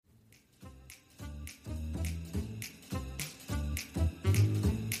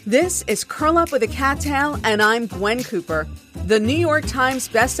This is Curl Up with a Cattail, and I'm Gwen Cooper, the New York Times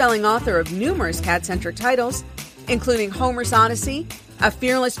bestselling author of numerous cat-centric titles, including Homer's Odyssey, A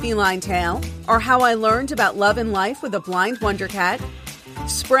Fearless Feline Tale, or How I Learned About Love and Life with a Blind Wonder Cat,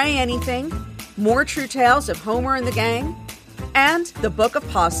 Spray Anything, More True Tales of Homer and the Gang, and The Book of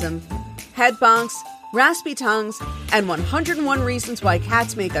Possum, Head Bonks, Raspy Tongues, and 101 Reasons Why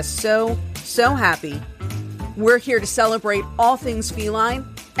Cats Make Us So happy. We're here to celebrate all things feline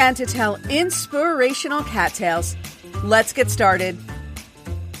and to tell inspirational cat tales. Let's get started.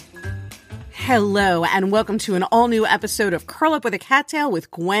 Hello, and welcome to an all-new episode of Curl Up with a Cattail with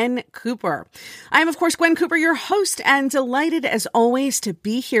Gwen Cooper. I am, of course, Gwen Cooper, your host, and delighted, as always, to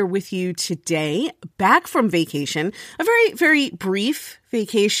be here with you today, back from vacation. A very, very brief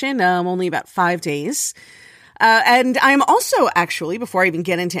vacation, only about 5 days. And I'm also actually, before I even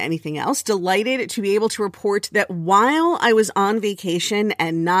get into anything else, delighted to be able to report that while I was on vacation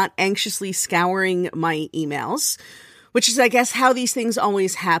and not anxiously scouring my emails, which is, I guess, how these things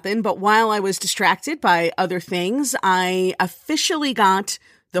always happen, but while I was distracted by other things, I officially got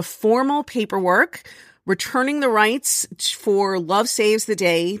the formal paperwork returning the rights for Love Saves the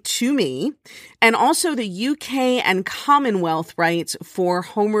Day to me, and also the UK and Commonwealth rights for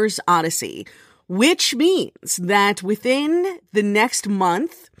Homer's Odyssey. Which means that within the next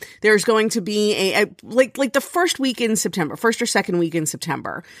month, there's going to be like the first week in September, first or second week in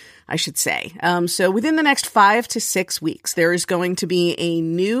September, I should say. So within the next 5 to 6 weeks, there is going to be a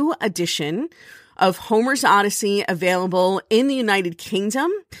new edition of Homer's Odyssey available in the United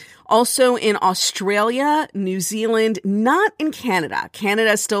Kingdom, also in Australia, New Zealand, not in Canada.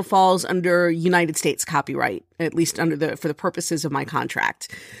 Canada still falls under United States copyright, at least for the purposes of my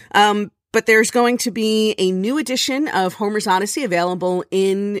contract. But there's going to be a new edition of Homer's Odyssey available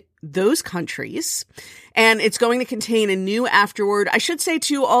in those countries, and it's going to contain a new afterword. I should say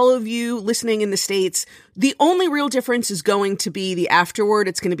to all of you listening in the States, the only real difference is going to be the afterword.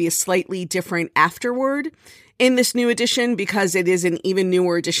 It's going to be a slightly different afterword in this new edition because it is an even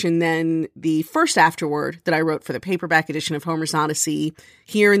newer edition than the first afterword that I wrote for the paperback edition of Homer's Odyssey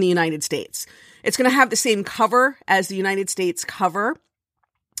here in the United States. It's going to have the same cover as the United States cover,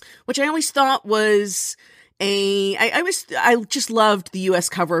 which I always thought was I just loved the US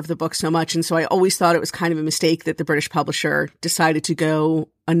cover of the book so much. And so I always thought it was kind of a mistake that the British publisher decided to go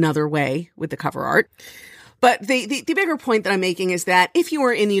another way with the cover art. But the bigger point that I'm making is that if you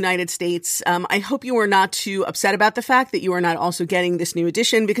are in the United States, I hope you are not too upset about the fact that you are not also getting this new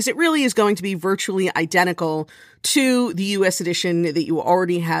edition, because it really is going to be virtually identical to the US edition that you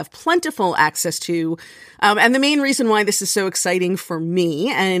already have plentiful access to. And the main reason why this is so exciting for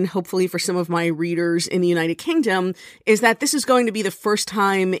me, and hopefully for some of my readers in the United Kingdom, is that this is going to be the first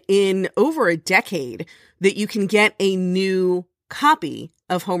time in over a decade that you can get a new copy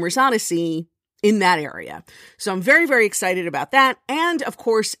of Homer's Odyssey in that area. So I'm very, very excited about that. And of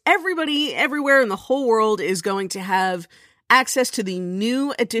course, everybody everywhere in the whole world is going to have access to the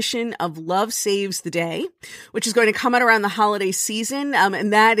new edition of Love Saves the Day, which is going to come out around the holiday season.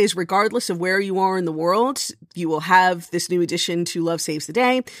 And that is regardless of where you are in the world, you will have this new edition to Love Saves the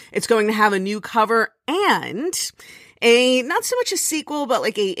Day. It's going to have a new cover and not so much a sequel, but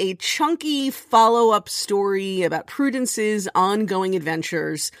like a chunky follow-up story about Prudence's ongoing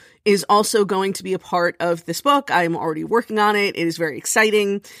adventures is also going to be a part of this book. I'm already working on it. It is very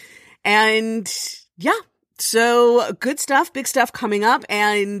exciting. And yeah, so good stuff, big stuff coming up.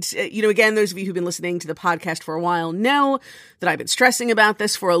 And, again, those of you who've been listening to the podcast for a while know that I've been stressing about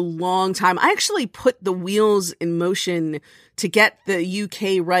this for a long time. I actually put the wheels in motion to get the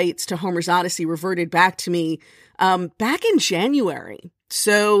UK rights to Homer's Odyssey reverted back to me back in January.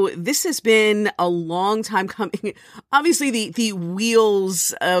 So this has been a long time coming. Obviously, the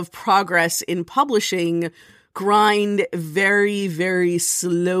wheels of progress in publishing grind very, very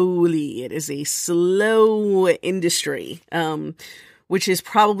slowly. It is a slow industry, which is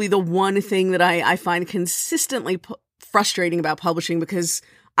probably the one thing that I find consistently frustrating about publishing, because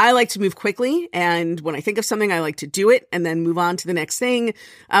I like to move quickly, and when I think of something, I like to do it and then move on to the next thing.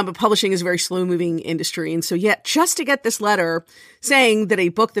 But publishing is a very slow-moving industry. And so, just to get this letter saying that a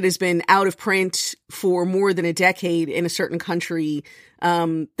book that has been out of print for more than a decade in a certain country,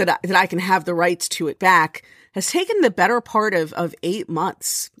 that I can have the rights to it back, has taken the better part of 8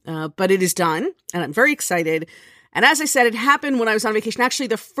 months. But it is done, and I'm very excited. And as I said, it happened when I was on vacation. Actually,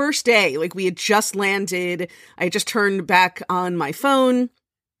 the first day, we had just landed, I had just turned back on my phone.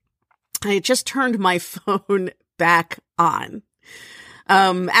 I had just turned my phone back on.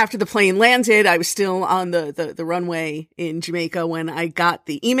 After the plane landed, I was still on the runway in Jamaica when I got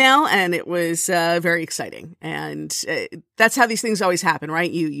the email, and it was very exciting. And that's how these things always happen, right?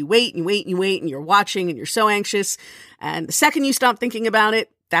 You wait and you wait and you wait, and you're watching and you're so anxious. And the second you stop thinking about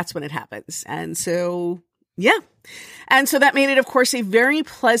it, that's when it happens. And so, yeah. And so that made it, of course, a very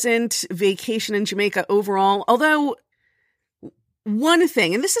pleasant vacation in Jamaica overall. Although one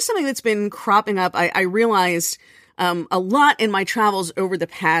thing, and this is something that's been cropping up, I realized a lot in my travels over the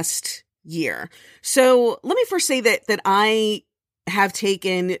past year. So let me first say that I have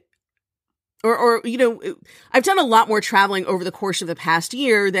taken, or I've done a lot more traveling over the course of the past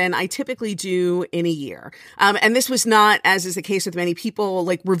year than I typically do in a year. And this was not, as is the case with many people,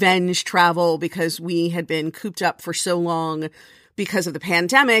 like revenge travel because we had been cooped up for so long because of the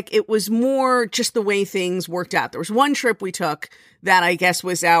pandemic. It was more just the way things worked out. There was one trip we took that I guess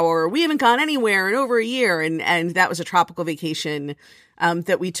was we haven't gone anywhere in over a year. And that was a tropical vacation,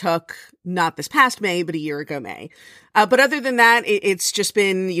 that we took not this past May, but a year ago May. But other than that, it's just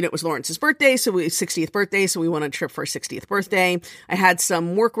been, it was Lawrence's birthday. So 60th birthday. So we went on a trip for his 60th birthday. I had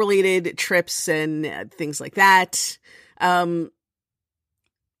some work related trips and things like that. But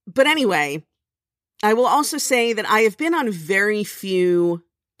anyway, I will also say that I have been on very few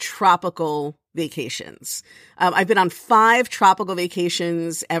tropical vacations. I've been on 5 tropical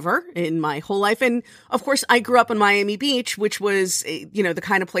vacations ever in my whole life. And of course, I grew up in Miami Beach, which was, the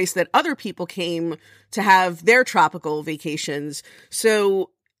kind of place that other people came to have their tropical vacations. So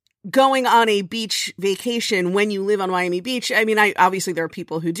going on a beach vacation when you live on Miami Beach, obviously there are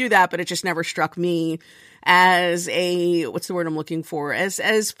people who do that, but it just never struck me as what's the word I'm looking for?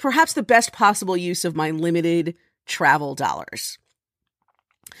 As perhaps the best possible use of my limited travel dollars.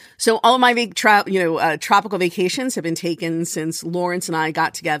 So all of my tropical vacations have been taken since Lawrence and I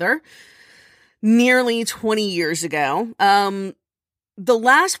got together nearly 20 years ago. The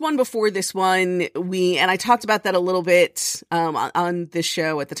last one before this one, and I talked about that a little bit on this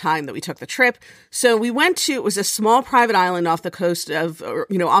show at the time that we took the trip. So it was a small private island off the coast of,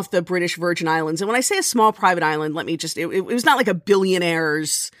 off the British Virgin Islands. And when I say a small private island, it was not like a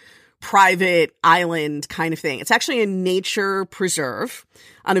billionaire's private island kind of thing. It's actually a nature preserve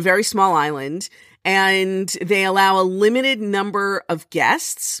on a very small island, and they allow a limited number of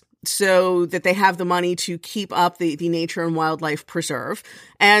guests so that they have the money to keep up the nature and wildlife preserve.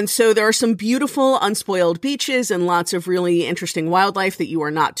 And so there are some beautiful unspoiled beaches and lots of really interesting wildlife that you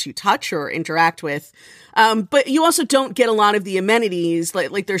are not to touch or interact with. But you also don't get a lot of the amenities,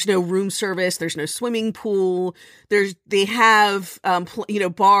 like there's no room service, there's no swimming pool. They have,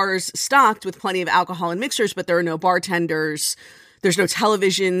 bars stocked with plenty of alcohol and mixers, but there are no bartenders. There's no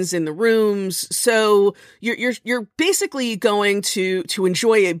televisions in the rooms. So you're basically going to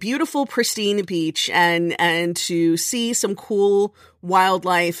enjoy a beautiful, pristine beach and to see some cool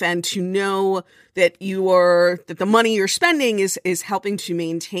wildlife and to know that that the money you're spending is helping to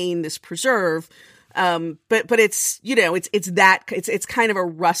maintain this preserve. But it's, it's kind of a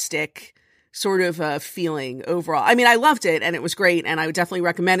rustic sort of feeling overall. I loved it and it was great, and I would definitely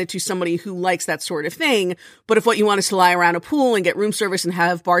recommend it to somebody who likes that sort of thing. But if what you want is to lie around a pool and get room service and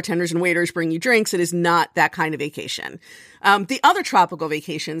have bartenders and waiters bring you drinks, it is not that kind of vacation. The other tropical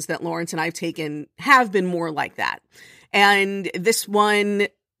vacations that Lawrence and I've taken have been more like that. And this one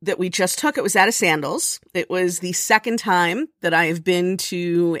that we just took, it was at a Sandals. It was the second time that I have been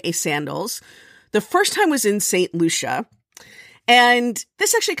to a Sandals. The first time was in St. Lucia. And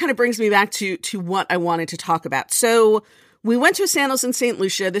this actually kind of brings me back to what I wanted to talk about. So we went to a Sandals in St.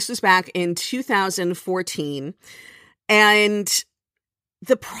 Lucia. This was back in 2014. And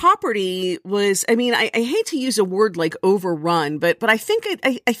the property was, I hate to use a word like overrun, but I think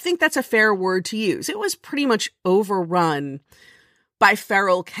I think that's a fair word to use. It was pretty much overrun by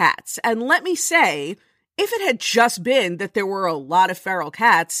feral cats. And let me say, if it had just been that there were a lot of feral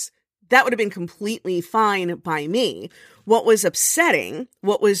cats, that would have been completely fine by me. What was upsetting,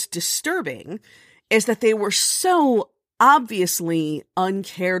 what was disturbing, is that they were so obviously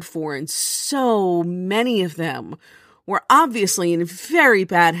uncared for, and so many of them were obviously in very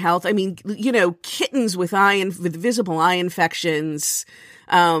bad health. Kittens with visible eye infections,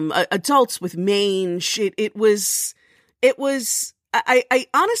 adults with mange. I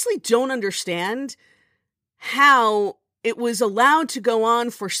honestly don't understand how it was allowed to go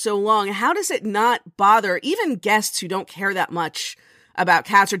on for so long. How does it not bother even guests who don't care that much about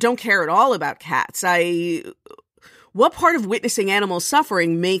cats or don't care at all about cats? What part of witnessing animal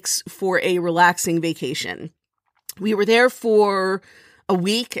suffering makes for a relaxing vacation? We were there for a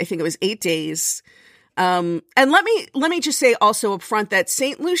week. I think it was 8 days. And let me just say also up front that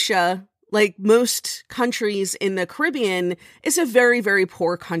St. Lucia, like most countries in the Caribbean, is a very, very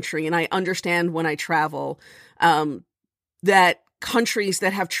poor country. And I understand when I travel that countries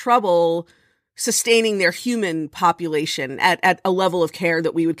that have trouble sustaining their human population at a level of care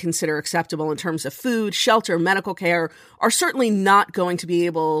that we would consider acceptable in terms of food, shelter, medical care, are certainly not going to be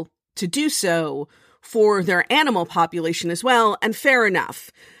able to do so for their animal population as well. And fair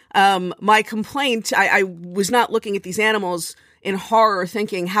enough. My complaint, I was not looking at these animals in horror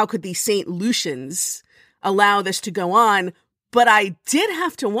thinking, how could these St. Lucians allow this to go on? But I did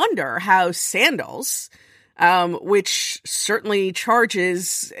have to wonder how Sandals, which certainly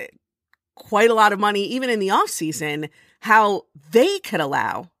charges quite a lot of money, even in the off season, how they could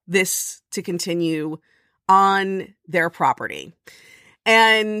allow this to continue on their property.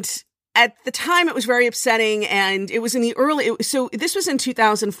 And at the time, it was very upsetting, and it was in the so this was in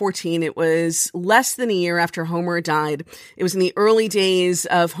 2014. It was less than a year after Homer died. It was in the early days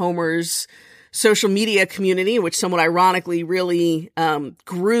of Homer's social media community, which somewhat ironically really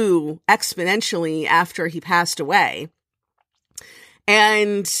grew exponentially after he passed away.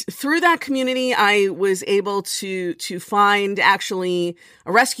 And through that community, I was able to find actually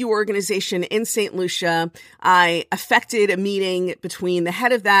a rescue organization in St. Lucia. I effected a meeting between the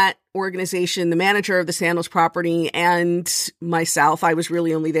head of that organization, the manager of the Sandals property, and myself. I was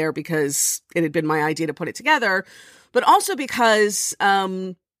really only there because it had been my idea to put it together, but also because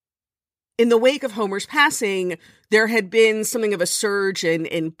in the wake of Homer's passing, there had been something of a surge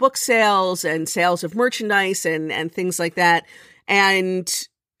in book sales and sales of merchandise and things like that. And,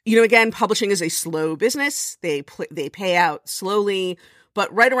 you know, again, publishing is a slow business. They pay out slowly.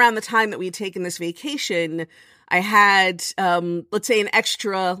 But right around the time that we had taken this vacation, I had, let's say, an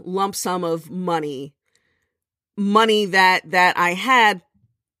extra lump sum of money that I had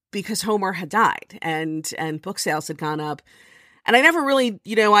because Homer had died and book sales had gone up. And I never really,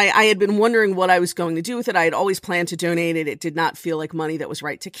 you know, I had been wondering what I was going to do with it. I had always planned to donate it. It did not feel like money that was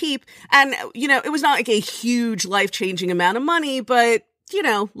right to keep. And, you know, it was not like a huge life-changing amount of money, but, you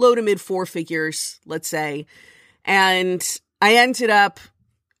know, low to mid four figures, let's say. And I ended up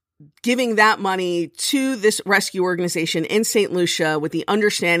giving that money to this rescue organization in St. Lucia with the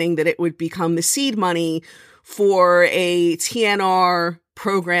understanding that it would become the seed money for a TNR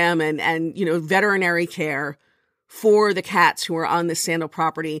program and, you know, veterinary care for the cats who are on this Sandal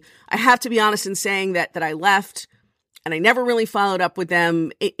property. I have to be honest in saying that I left and I never really followed up with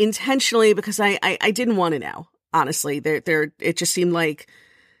them intentionally because I didn't want to know. Honestly, it just seemed like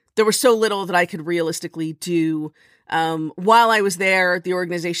there was so little that I could realistically do. While I was there, the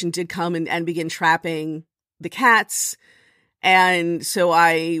organization did come and begin trapping the cats. And so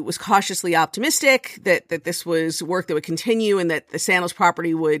I was cautiously optimistic that this was work that would continue and that the Sandals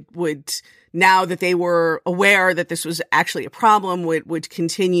property would now that they were aware that this was actually a problem, would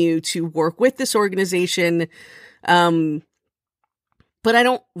continue to work with this organization. But I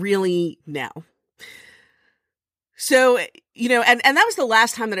don't really know. So, you know, and that was the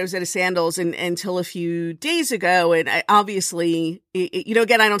last time that I was at a Sandals until a few days ago. And I obviously, you know,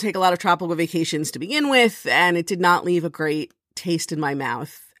 again, I don't take a lot of tropical vacations to begin with, and it did not leave a great taste in my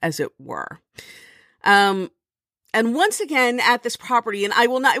mouth, as it were. And once again at this property, and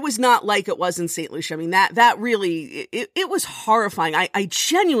it was not like it was in St. Lucia. I mean, that really, it was horrifying. I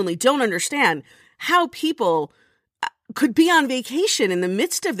genuinely don't understand how people could be on vacation in the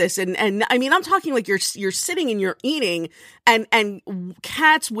midst of this. And I mean, I'm talking like you're sitting and you're eating and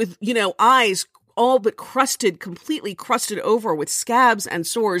cats with, you know, eyes all but completely crusted over with scabs and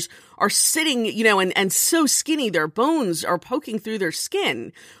sores are sitting, you know, and so skinny, their bones are poking through their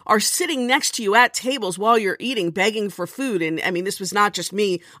skin, are sitting next to you at tables while you're eating, begging for food. And I mean, this was not just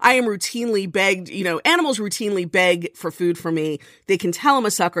me. I am routinely begged, you know, animals routinely beg for food for me. They can tell I'm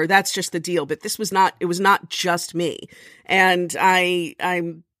a sucker. That's just the deal. But it was not just me. And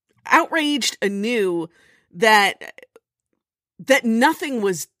I'm outraged anew that nothing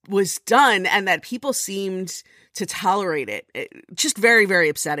was done and that people seemed to tolerate it. Just very, very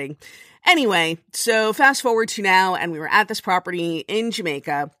upsetting. Anyway, so fast forward to now, and we were at this property in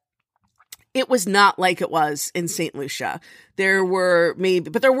Jamaica. It was not like it was in St. Lucia. There were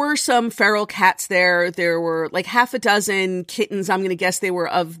some feral cats there. There were like half a dozen kittens. I'm going to guess they were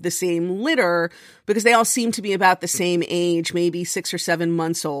of the same litter because they all seemed to be about the same age, maybe 6 or 7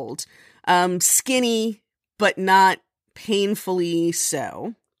 months old. Skinny, but not painfully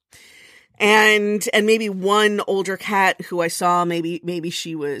so. And maybe one older cat who I saw, maybe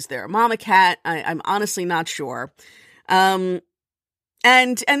she was their mama cat. I'm honestly not sure. And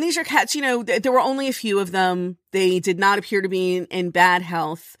these are cats, you know, there were only a few of them. They did not appear to be in bad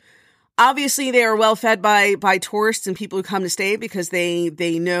health. Obviously, they are well fed by tourists and people who come to stay because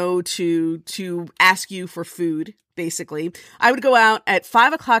they know to ask you for food. Basically, I would go out at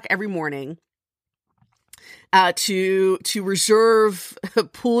 5 o'clock every morning to reserve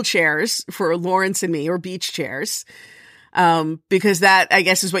pool chairs for Lawrence and me, or beach chairs, because that, I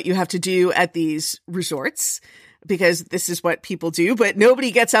guess, is what you have to do at these resorts, because this is what people do. But nobody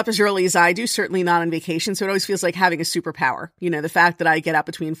gets up as early as I do, certainly not on vacation. So it always feels like having a superpower, the fact that I get up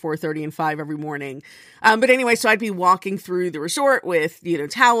between 4:30 and 5 every morning. But anyway, so I'd be walking through the resort with,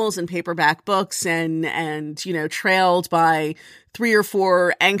 towels and paperback books and trailed by 3 or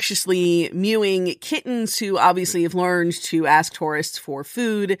 4 anxiously mewing kittens who obviously have learned to ask tourists for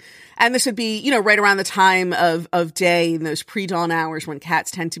food. And this would be, right around the time of day in those pre-dawn hours when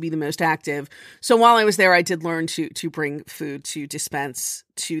cats tend to be the most active. So while I was there, I did learn to bring food to dispense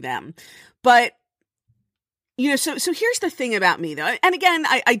to them. But so here's the thing about me, though. And again,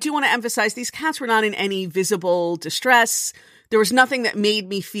 I do want to emphasize these cats were not in any visible distress. There was nothing that made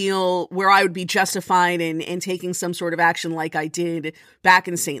me feel where I would be justified in taking some sort of action like I did back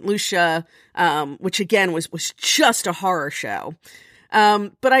in St. Lucia, which again was just a horror show.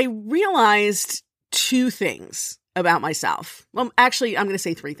 But I realized 2 things about myself. Well, actually, I'm going to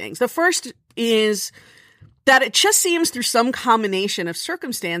say 3 things. The first is that it just seems through some combination of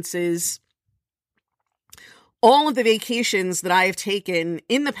circumstances, all of the vacations that I have taken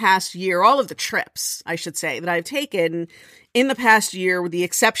in the past year, all of the trips, I should say, that I've taken in the past year, with the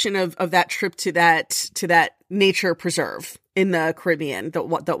exception of that trip to that nature preserve in the Caribbean, the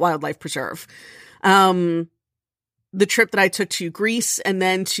wildlife preserve, the trip that I took to Greece and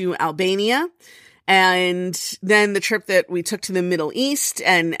then to Albania, and then the trip that we took to the Middle East,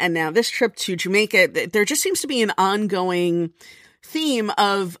 and now this trip to Jamaica, there just seems to be an ongoing theme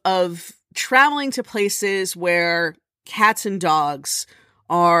of traveling to places where cats and dogs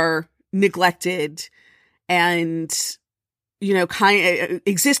are neglected and,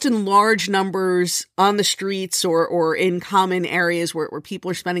 exist in large numbers on the streets or in common areas where people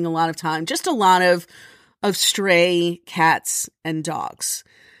are spending a lot of time. Just a lot of stray cats and dogs.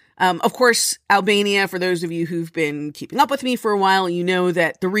 Of course, Albania, for those of you who've been keeping up with me for a while, you know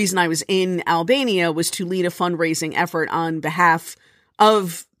that the reason I was in Albania was to lead a fundraising effort on behalf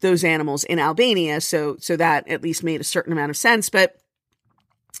of those animals in Albania. So that at least made a certain amount of sense. But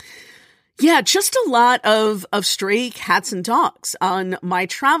yeah, just a lot of stray cats and dogs on my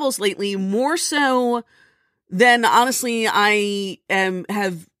travels lately, more so than honestly I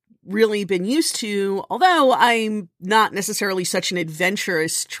have really been used to, although I'm not necessarily such an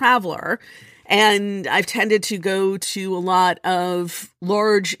adventurous traveler. And I've tended to go to a lot of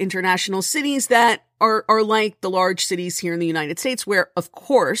large international cities that are like the large cities here in the United States, where, of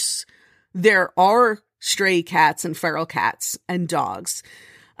course, there are stray cats and feral cats and dogs.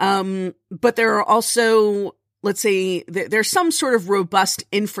 But there are also, let's say, there's some sort of robust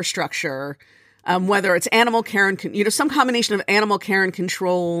infrastructure, whether it's animal care and, some combination of animal care and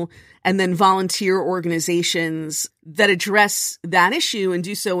control, and then volunteer organizations that address that issue and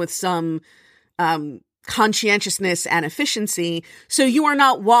do so with some conscientiousness and efficiency. So you are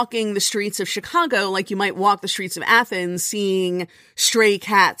not walking the streets of Chicago like you might walk the streets of Athens, seeing stray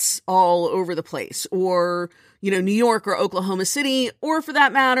cats all over the place, or, New York or Oklahoma City, or for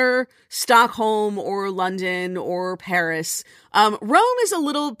that matter, Stockholm or London or Paris. Rome is a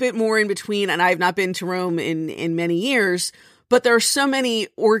little bit more in between, and I've not been to Rome in many years, but there are so many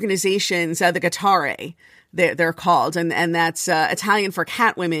organizations, the Gattare, they're called, and that's Italian for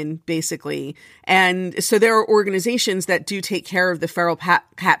cat women, basically. And so there are organizations that do take care of the feral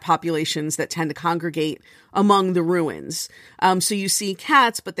cat populations that tend to congregate among the ruins. So you see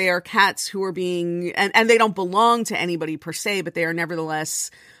cats, but they are cats who are being, and they don't belong to anybody per se, but they are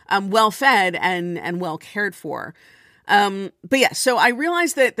nevertheless well fed and well cared for. But yeah, so I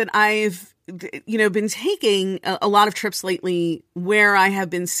realized that I've been taking a lot of trips lately where I have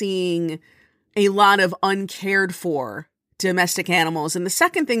been seeing a lot of uncared for domestic animals. And the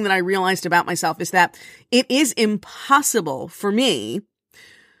second thing that I realized about myself is that it is impossible for me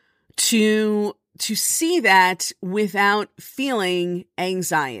to see that without feeling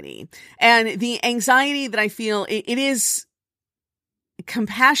anxiety. And the anxiety that I feel, it is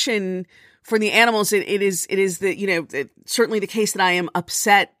compassion for the animals. It is the, certainly the case that I am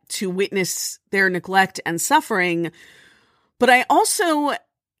upset to witness their neglect and suffering. But I also,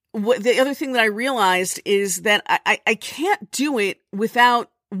 the other thing that I realized is that I can't do it without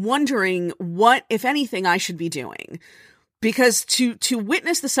wondering what, if anything, I should be doing. Because to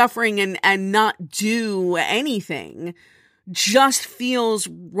witness the suffering and not do anything just feels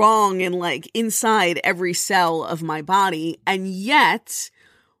wrong and like inside every cell of my body. And yet,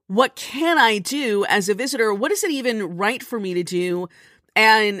 what can I do as a visitor? What is it even right for me to do?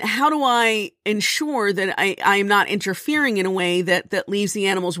 And how do I ensure that I am not interfering in a way that leaves the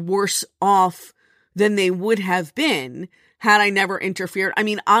animals worse off than they would have been had I never interfered? I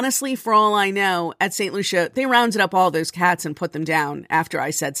mean, honestly, for all I know, at St. Lucia, they rounded up all those cats and put them down after I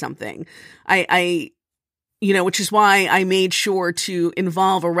said something. Which is why I made sure to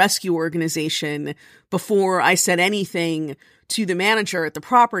involve a rescue organization before I said anything to the manager at the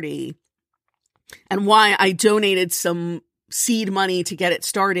property, and why I donated some seed money to get it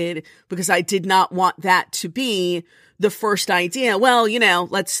started, because I did not want that to be the first idea. Well,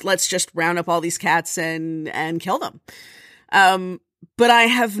 let's just round up all these cats and kill them. But I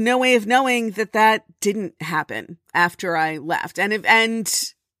have no way of knowing that didn't happen after I left. And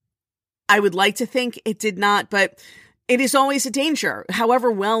I would like to think it did not, but it is always a danger,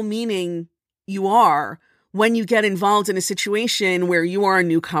 however well-meaning you are, when you get involved in a situation where you are a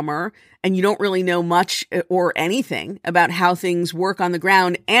newcomer and you don't really know much or anything about how things work on the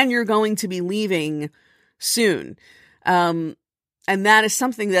ground, and you're going to be leaving soon. And that is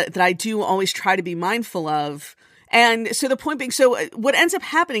something that I do always try to be mindful of. And so the point being, so what ends up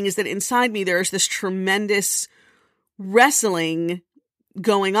happening is that inside me, there's this tremendous wrestling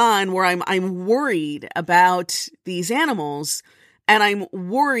going on where I'm worried about these animals, and I'm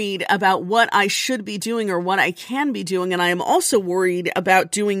worried about what I should be doing or what I can be doing. And I am also worried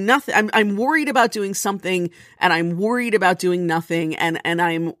about doing nothing. I'm worried about doing something, and I'm worried about doing nothing. And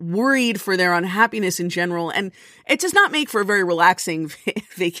I'm worried for their unhappiness in general. And it does not make for a very relaxing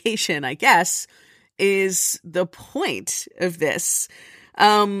vacation, I guess, is the point of this.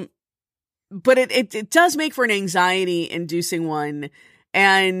 But it does make for an anxiety inducing one.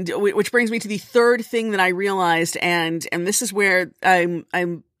 And which brings me to the third thing that I realized, and this is where I'm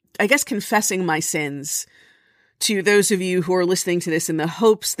I guess confessing my sins to those of you who are listening to this in the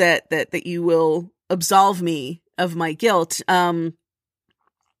hopes that you will absolve me of my guilt. Is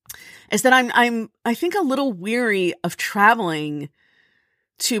that I think a little weary of traveling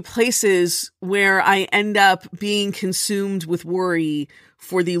to places where I end up being consumed with worry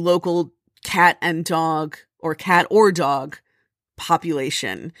for the local cat and dog, or cat or dog,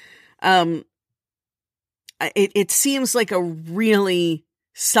 population. It seems like a really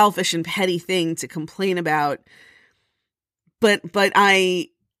selfish and petty thing to complain about, but I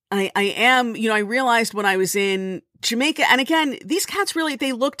am, I realized when I was in Jamaica, and again, these cats really,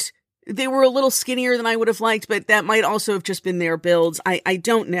 they were a little skinnier than I would have liked, but that might also have just been their builds. I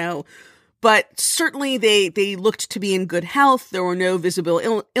don't know. But certainly they looked to be in good health. There were no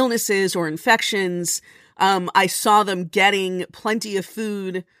visible illnesses or infections. I saw them getting plenty of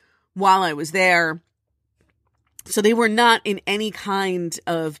food while I was there. So they were not in any kind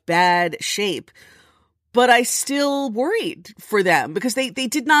of bad shape. But I still worried for them because they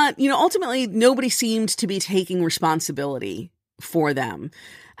did not, ultimately nobody seemed to be taking responsibility for them.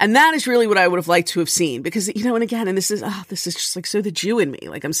 And that is really what I would have liked to have seen, because, and again, and this is just like so the Jew in me.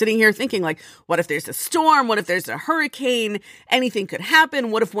 Like, I'm sitting here thinking, like, what if there's a storm? What if there's a hurricane? Anything could happen.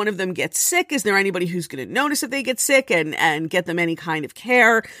 What if one of them gets sick? Is there anybody who's going to notice if they get sick and get them any kind of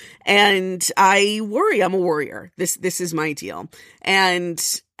care? And I worry. I'm a worrier. This is my deal. And,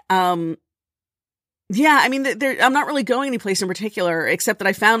 yeah, I mean, I'm not really going anyplace in particular, except that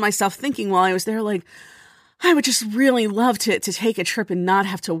I found myself thinking while I was there, like, I would just really love to take a trip and not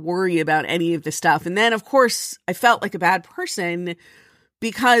have to worry about any of this stuff. And then, of course, I felt like a bad person,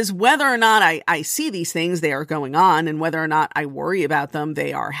 because whether or not I see these things, they are going on, and whether or not I worry about them,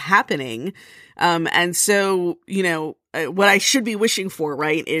 they are happening. And so, what I should be wishing for,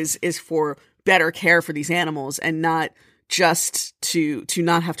 right, is for better care for these animals, and not just to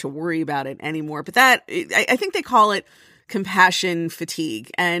not have to worry about it anymore. But that, I think they call it compassion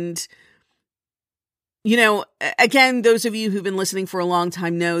fatigue. And again, those of you who've been listening for a long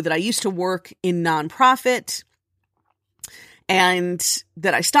time know that I used to work in nonprofit, and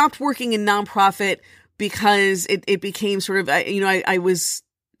that I stopped working in nonprofit because it became sort of, I was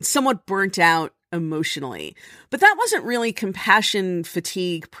somewhat burnt out emotionally. But that wasn't really compassion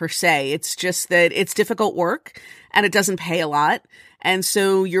fatigue per se. It's just that it's difficult work and it doesn't pay a lot. And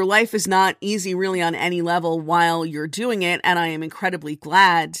so your life is not easy really on any level while you're doing it. And I am incredibly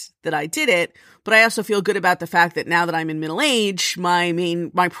glad that I did it. But I also feel good about the fact that now that I'm in middle age, my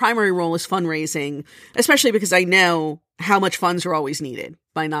primary role is fundraising, especially because I know how much funds are always needed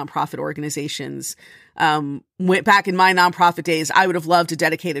by nonprofit organizations. Back in my nonprofit days, I would have loved a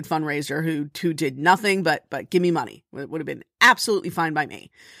dedicated fundraiser who did nothing but give me money. It would have been absolutely fine by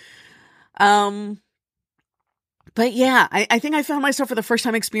me. But yeah, I think I found myself for the first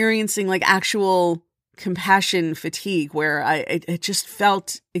time experiencing like actual compassion fatigue where it just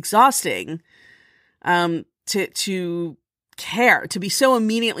felt exhausting, to care, to be so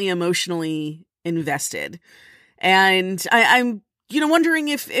immediately emotionally invested. And I'm, wondering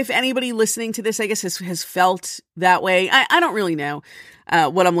if anybody listening to this, I guess, has felt that way. I don't really know,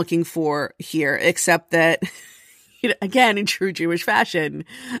 what I'm looking for here, except that, again, in true Jewish fashion,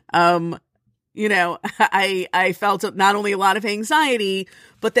 I felt not only a lot of anxiety,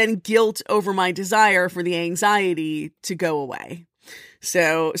 but then guilt over my desire for the anxiety to go away.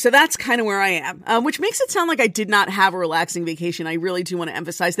 So that's kind of where I am, which makes it sound like I did not have a relaxing vacation. I really do want to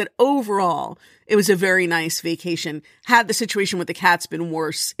emphasize that overall, it was a very nice vacation. Had the situation with the cats been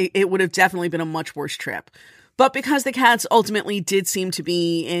worse, it would have definitely been a much worse trip. But because the cats ultimately did seem to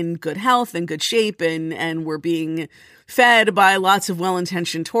be in good health and good shape and were being fed by lots of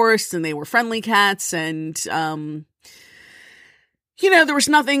well-intentioned tourists, and they were friendly cats, and there was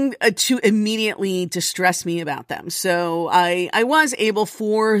nothing to immediately distress me about them. So I was able,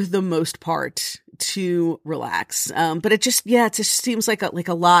 for the most part, to relax. But it just seems like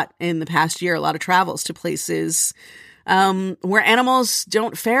a lot in the past year, a lot of travels to places where animals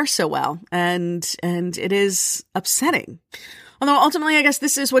don't fare so well. And it is upsetting. Although ultimately, I guess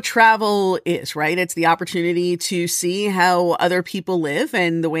this is what travel is, right? It's the opportunity to see how other people live,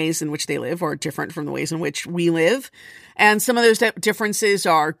 and the ways in which they live are different from the ways in which we live. And some of those differences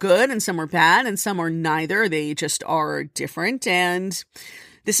are good and some are bad and some are neither. They just are different. And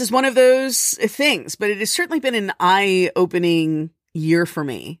this is one of those things, but it has certainly been an eye-opening year for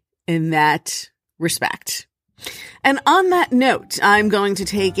me in that respect. And on that note, I'm going to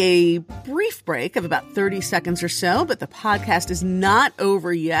take a brief break of about 30 seconds or so, but the podcast is not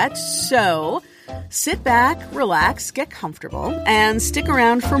over yet. So sit back, relax, get comfortable, and stick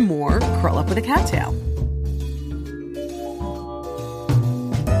around for more Curl Up with a Cattail.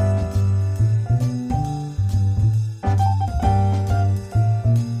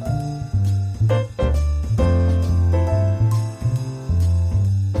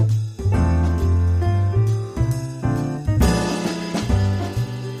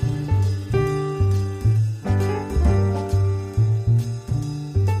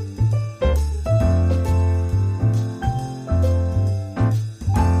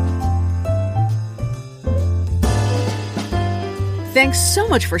 Thanks so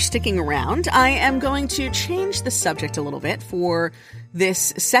much for sticking around. I am going to change the subject a little bit for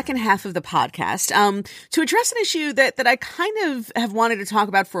this second half of the podcast, to address an issue that I kind of have wanted to talk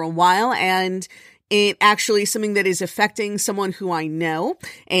about for a while, and it actually is something that is affecting someone who I know,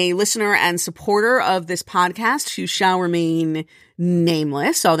 a listener and supporter of this podcast who shall remain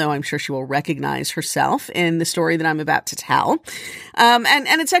nameless, although I'm sure she will recognize herself in the story that I'm about to tell. And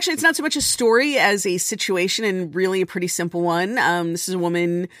it's not so much a story as a situation, and really a pretty simple one. This is a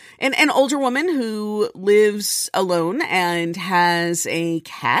woman, an older woman who lives alone and has a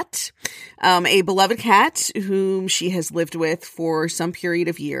cat, a beloved cat whom she has lived with for some period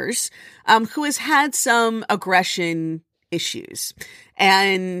of years, who has had some aggression issues.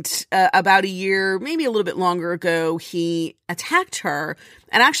 And about a year, maybe a little bit longer ago, he attacked her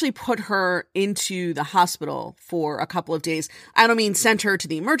and actually put her into the hospital for a couple of days. I don't mean sent her to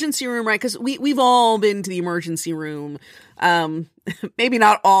the emergency room, right? Because we've all been to the emergency room. Maybe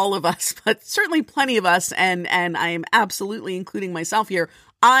not all of us, but certainly plenty of us. And I am absolutely including myself here.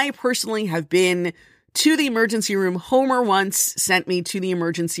 I personally have been to the emergency room. Homer once sent me to the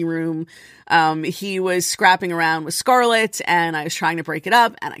emergency room. He was scrapping around with Scarlet, and I was trying to break it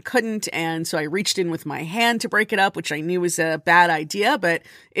up, and I couldn't. And so I reached in with my hand to break it up, which I knew was a bad idea, but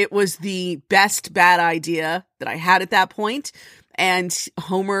it was the best bad idea that I had at that point. And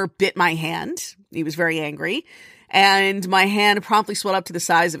Homer bit my hand. He was very angry. And my hand promptly swelled up to the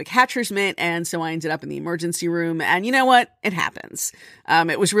size of a catcher's mitt, and so I ended up in the emergency room. And you know what? It happens.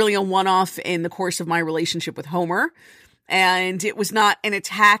 It was really a one-off in the course of my relationship with Homer, and it was not an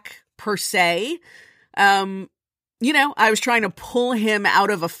attack per se. I was trying to pull him out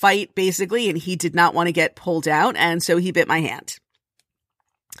of a fight, basically, and he did not want to get pulled out, and so he bit my hand.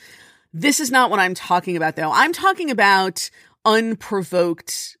 This is not what I'm talking about, though. I'm talking about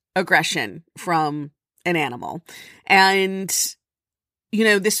unprovoked aggression from an animal. And,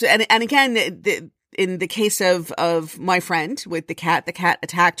 this, and again, in the case of my friend with the cat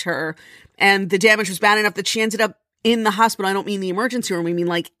attacked her, and the damage was bad enough that she ended up in the hospital. I don't mean the emergency room. I mean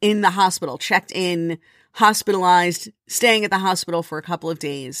like in the hospital, checked in, hospitalized, staying at the hospital for a couple of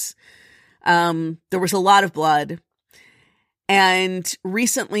days. There was a lot of blood. And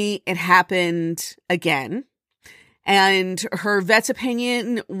recently it happened again. And her vet's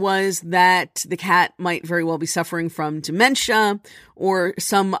opinion was that the cat might very well be suffering from dementia or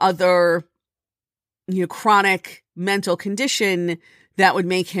some other chronic mental condition that would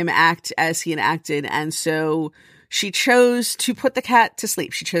make him act as he had acted. And so she chose to put the cat to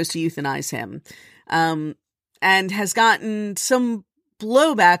sleep. She chose to euthanize him, and has gotten some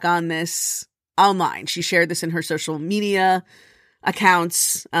blowback on this online. She shared this in her social media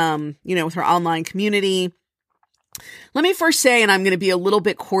accounts, with her online community. Let me first say, and I'm going to be a little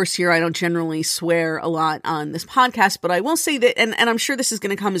bit coarse here, I don't generally swear a lot on this podcast, but I will say that, and I'm sure this is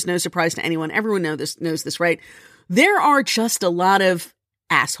going to come as no surprise to anyone. Everyone knows this, right? There are just a lot of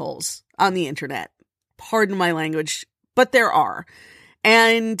assholes on the internet. Pardon my language, but there are.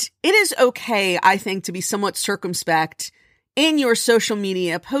 And it is okay, I think, to be somewhat circumspect in your social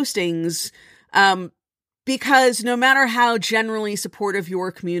media postings, because no matter how generally supportive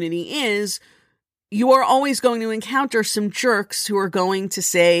your community is, you are always going to encounter some jerks who are going to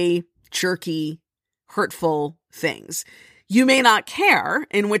say jerky, hurtful things. You may not care,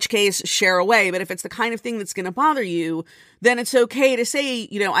 in which case share away, but if it's the kind of thing that's going to bother you, then it's okay to say,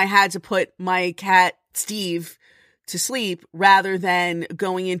 I had to put my cat Steve to sleep, rather than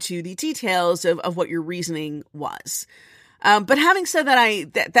going into the details of what your reasoning was. But having said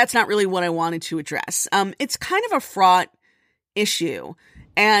that, that's not really what I wanted to address. It's kind of a fraught issue,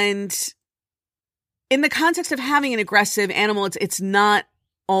 and in the context of having an aggressive animal, it's not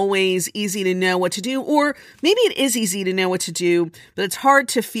always easy to know what to do, or maybe it is easy to know what to do, but it's hard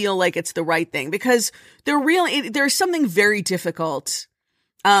to feel like it's the right thing, because there's something very difficult,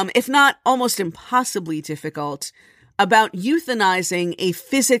 if not almost impossibly difficult, about euthanizing a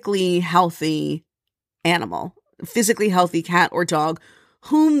physically healthy animal, physically healthy cat or dog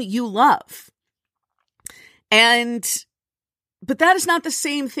whom you love. But that is not the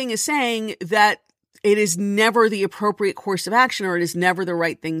same thing as saying that it is never the appropriate course of action, or it is never the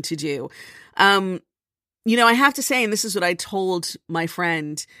right thing to do. I have to say, and this is what I told my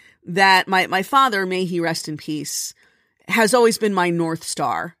friend, that my father, may he rest in peace, has always been my North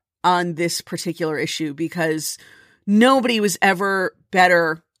Star on this particular issue, because nobody was ever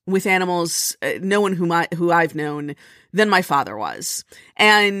better with animals, no one who I've known, than my father was.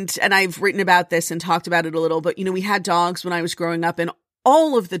 And I've written about this and talked about it a little, but we had dogs when I was growing up, and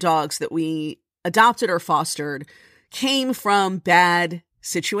all of the dogs that we adopted or fostered came from bad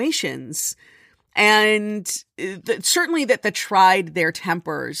situations. And certainly that tried their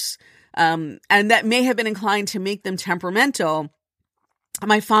tempers, and that may have been inclined to make them temperamental.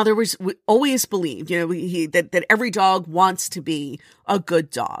 My father always believed, that every dog wants to be a good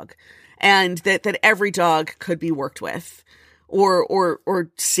dog, and that every dog could be worked with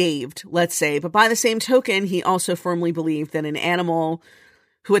or saved, let's say. But by the same token, he also firmly believed that an animal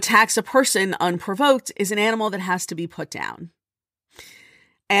who attacks a person unprovoked is an animal that has to be put down.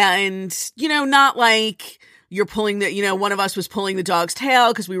 And, not like you're pulling one of us was pulling the dog's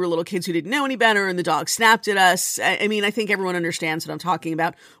tail because we were little kids who didn't know any better and the dog snapped at us. I mean, I think everyone understands what I'm talking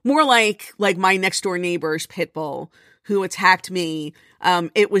about. More like my next door neighbor's pit bull who attacked me.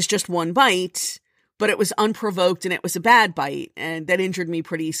 It was just one bite, but it was unprovoked and it was a bad bite, and that injured me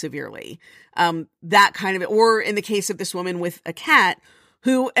pretty severely. That kind of, or in the case of this woman with a cat,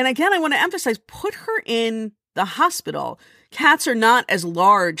 who, and again, I want to emphasize, put her in the hospital. Cats are not as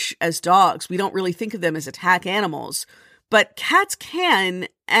large as dogs. We don't really think of them as attack animals, but cats can,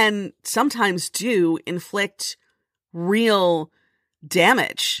 and sometimes do, inflict real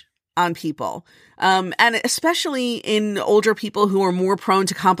damage on people. And especially in older people who are more prone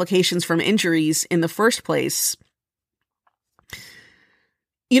to complications from injuries in the first place.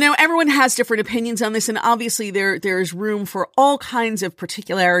 Everyone has different opinions on this, and obviously there's room for all kinds of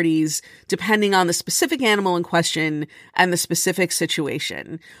particularities depending on the specific animal in question and the specific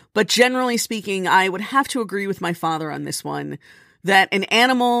situation. But generally speaking, I would have to agree with my father on this one, that an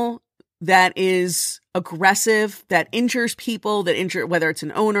animal that is aggressive, that injures people, whether it's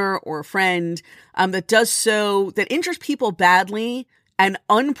an owner or a friend, that injures people badly and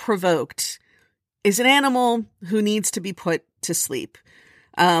unprovoked, is an animal who needs to be put to sleep.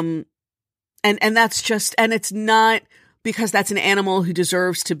 And that's just, and it's not because that's an animal who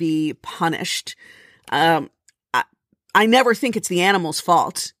deserves to be punished. I never think it's the animal's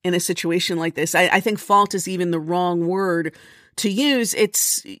fault in a situation like this. I think fault is even the wrong word to use.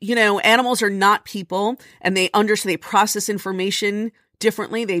 It's, animals are not people, and they process information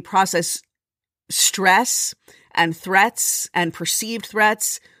differently. They process stress and threats and perceived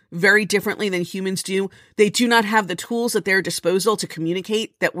threats very differently than humans do. They do not have the tools at their disposal to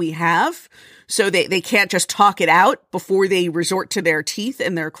communicate that we have. So they can't just talk it out before they resort to their teeth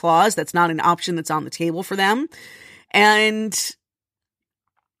and their claws. That's not an option that's on the table for them. And,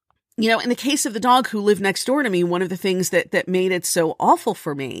 in the case of the dog who lived next door to me, one of the things that made it so awful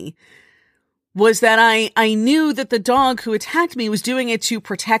for me was that I knew that the dog who attacked me was doing it to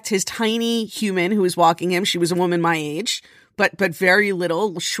protect his tiny human who was walking him. She was a woman my age, but very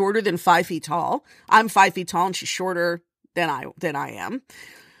little, shorter than 5 feet tall. I'm 5 feet tall and she's shorter than I am,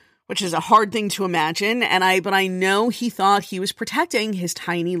 which is a hard thing to imagine. But I know he thought he was protecting his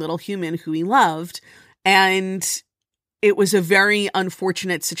tiny little human who he loved. And it was a very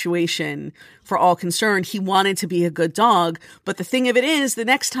unfortunate situation for all concerned. He wanted to be a good dog, but the thing of it is, the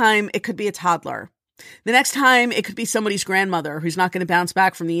next time it could be a toddler. The next time it could be somebody's grandmother who's not going to bounce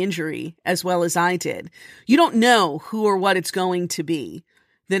back from the injury as well as I did. You don't know who or what it's going to be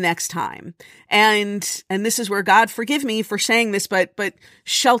the next time. And this is where, God forgive me for saying this, but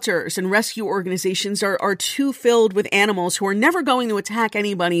shelters and rescue organizations are too filled with animals who are never going to attack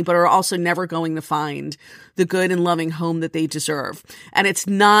anybody, but are also never going to find the good and loving home that they deserve. And it's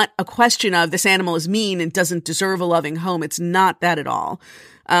not a question of this animal is mean and doesn't deserve a loving home. It's not that at all.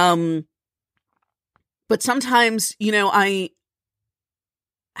 But sometimes, I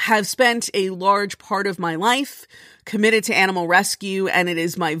have spent a large part of my life committed to animal rescue, and it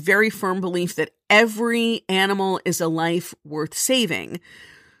is my very firm belief that every animal is a life worth saving.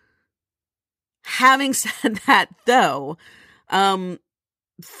 Having said that, though, some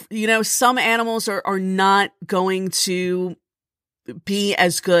animals are not going to be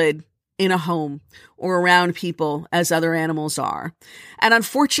as good in a home or around people as other animals are. And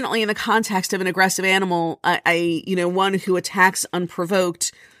unfortunately, in the context of an aggressive animal, one who attacks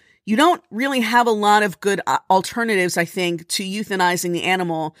unprovoked, you don't really have a lot of good alternatives, I think, to euthanizing the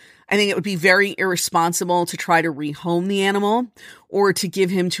animal. I think it would be very irresponsible to try to rehome the animal or to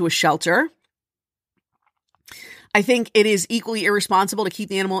give him to a shelter. I think it is equally irresponsible to keep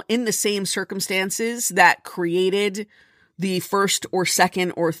the animal in the same circumstances that created the first or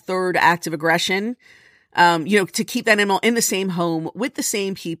second or third act of aggression. To keep that animal in the same home with the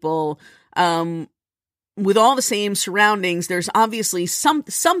same people, with all the same surroundings. There's obviously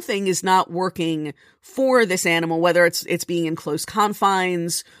something is not working for this animal, whether it's being in close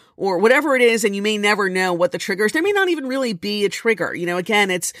confines or whatever it is, and you may never know what the triggers. There may not even really be a trigger.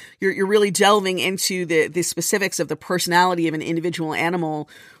 Again, you're really delving into the specifics of the personality of an individual animal,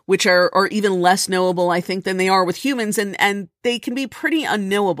 which are even less knowable, I think, than they are with humans, and they can be pretty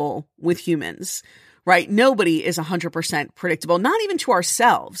unknowable with humans, right? Nobody is 100% predictable, not even to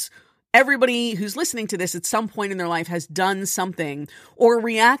ourselves. Everybody who's listening to this at some point in their life has done something or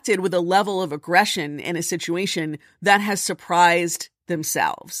reacted with a level of aggression in a situation that has surprised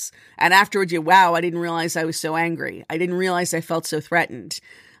themselves. And afterwards, wow, I didn't realize I was so angry. I didn't realize I felt so threatened.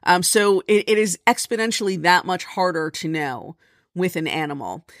 So it is exponentially that much harder to know with an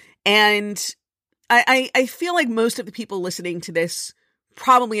animal. And I feel like most of the people listening to this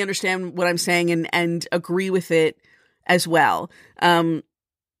probably understand what I'm saying and agree with it as well.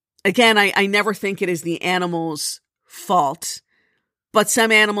 Again, I never think it is the animal's fault, but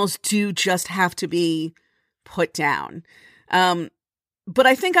some animals do just have to be put down. But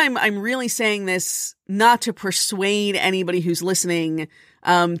I think I'm really saying this not to persuade anybody who's listening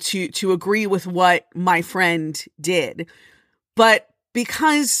to agree with what my friend did, but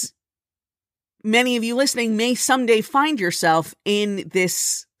because many of you listening may someday find yourself in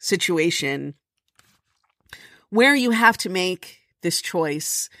this situation where you have to make this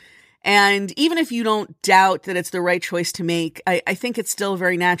choice. And even if you don't doubt that it's the right choice to make, I think it's still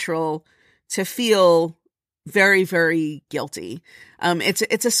very natural to feel very, very guilty.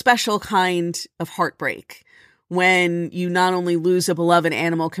 It's a special kind of heartbreak when you not only lose a beloved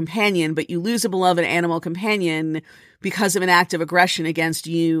animal companion, but you lose a beloved animal companion because of an act of aggression against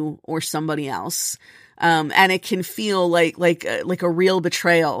you or somebody else. And it can feel like a real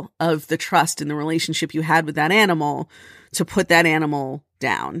betrayal of the trust in the relationship you had with that animal to put that animal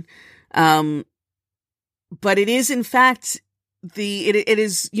down. But it is in fact it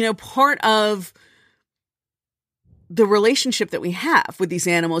is, part of the relationship that we have with these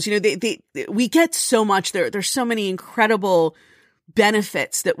animals. We get so much. There's so many incredible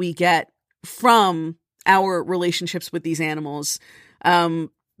benefits that we get from our relationships with these animals. But I'm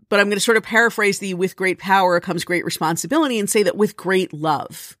going to sort of paraphrase the with great power comes great responsibility and say that with great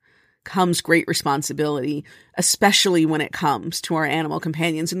love comes great responsibility, especially when it comes to our animal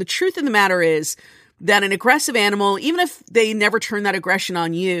companions. And the truth of the matter is that an aggressive animal, even if they never turn that aggression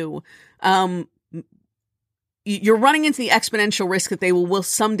on you, you're running into the exponential risk that they will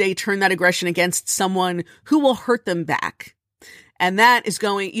someday turn that aggression against someone who will hurt them back. And that is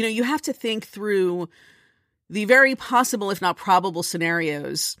going, you have to think through the very possible, if not probable,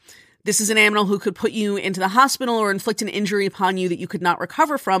 scenarios This is an animal who could put you into the hospital or inflict an injury upon you that you could not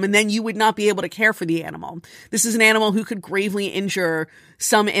recover from, and then you would not be able to care for the animal. This is an animal who could gravely injure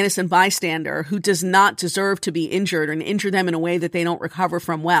some innocent bystander who does not deserve to be injured and injure them in a way that they don't recover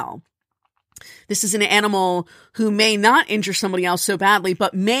from well. This is an animal who may not injure somebody else so badly,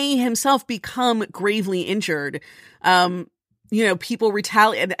 but may himself become gravely injured. People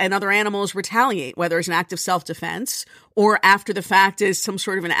retaliate and other animals retaliate, whether it's an act of self-defense or after the fact is some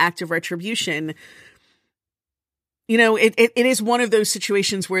sort of an act of retribution. It is one of those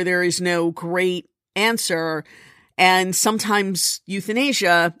situations where there is no great answer. And sometimes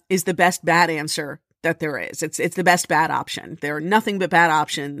euthanasia is the best bad answer that there is. It's the best bad option. There are nothing but bad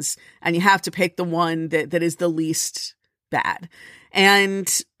options, and you have to pick the one that is the least bad.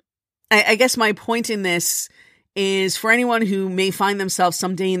 And I guess my point in this is for anyone who may find themselves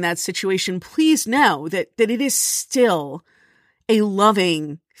someday in that situation, please know that it is still a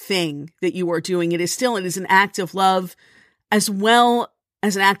loving thing that you are doing. It is an act of love as well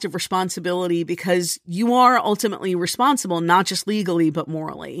as an act of responsibility, because you are ultimately responsible, not just legally, but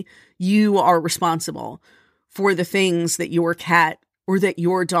morally. You are responsible for the things that your cat or that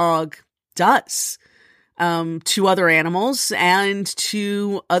your dog does to other animals and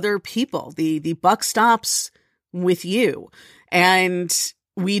to other people. The buck stops with you. And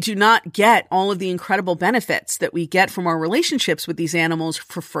we do not get all of the incredible benefits that we get from our relationships with these animals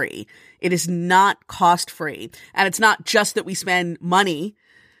for free. It is not cost free. And it's not just that we spend money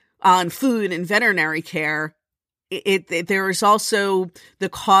on food and veterinary care. There is also the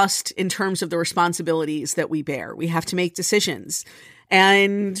cost in terms of the responsibilities that we bear. We have to make decisions.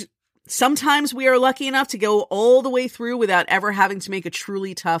 And sometimes we are lucky enough to go all the way through without ever having to make a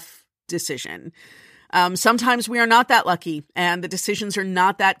truly tough decision. Sometimes we are not that lucky and the decisions are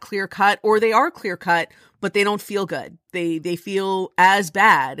not that clear cut, or they are clear cut, but they don't feel good. They feel as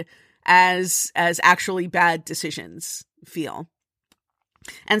bad as actually bad decisions feel.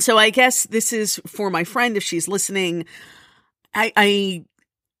 And so I guess this is for my friend, if she's listening. I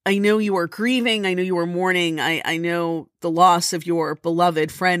know you are grieving. I know you are mourning. I know the loss of your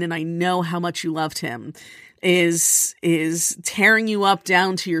beloved friend, and I know how much you loved him is tearing you up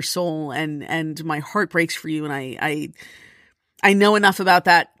down to your soul, and my heart breaks for you. And I know enough about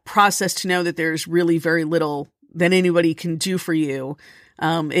that process to know that there's really very little that anybody can do for you.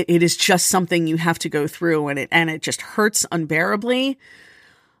 It is just something you have to go through, and it just hurts unbearably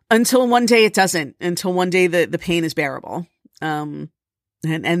until one day it doesn't, until one day the pain is bearable. And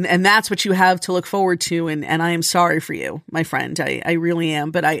that's what you have to look forward to. And I am sorry for you, my friend. I really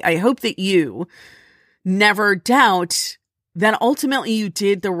am. But I hope that you never doubt that ultimately you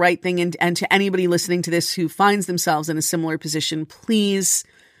did the right thing. And to anybody listening to this who finds themselves in a similar position, please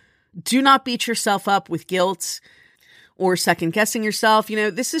do not beat yourself up with guilt or second guessing yourself.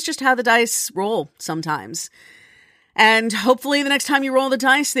 This is just how the dice roll sometimes. And hopefully the next time you roll the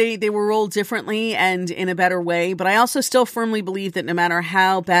dice, they will roll differently and in a better way. But I also still firmly believe that no matter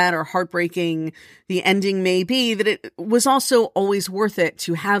how bad or heartbreaking the ending may be, that it was also always worth it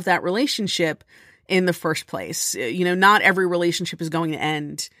to have that relationship in the first place. Not every relationship is going to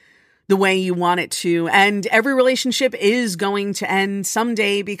end the way you want it to. And every relationship is going to end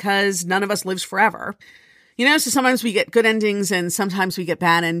someday, because none of us lives forever. So sometimes we get good endings and sometimes we get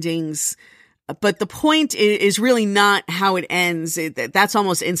bad endings. But the point is really not how it ends. That's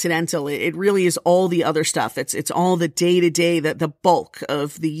almost incidental. It really is all the other stuff. It's all the day-to-day, the bulk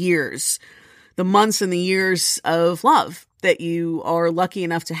of the years, the months and the years of love that you are lucky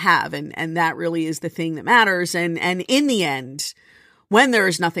enough to have. And that really is the thing that matters. And in the end, when there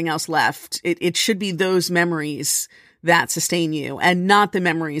is nothing else left, it should be those memories that sustain you, and not the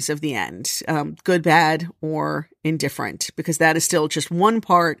memories of the end, good, bad, or indifferent, because that is still just one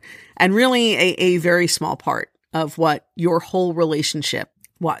part, and really a very small part of what your whole relationship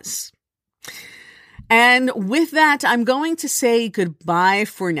was. And with that, I'm going to say goodbye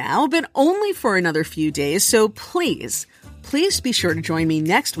for now, but only for another few days. So please be sure to join me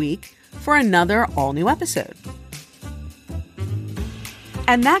next week for another all-new episode.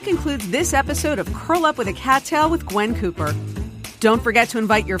 And that concludes this episode of Curl Up with a Cattail with Gwen Cooper. Don't forget to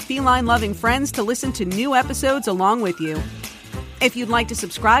invite your feline-loving friends to listen to new episodes along with you. If you'd like to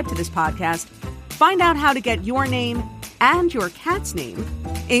subscribe to this podcast, find out how to get your name and your cat's name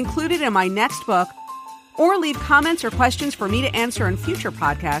included in my next book, or leave comments or questions for me to answer in future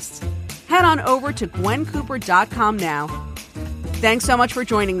podcasts, head on over to gwencooper.com now. Thanks so much for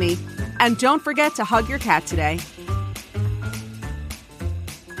joining me, and don't forget to hug your cat today.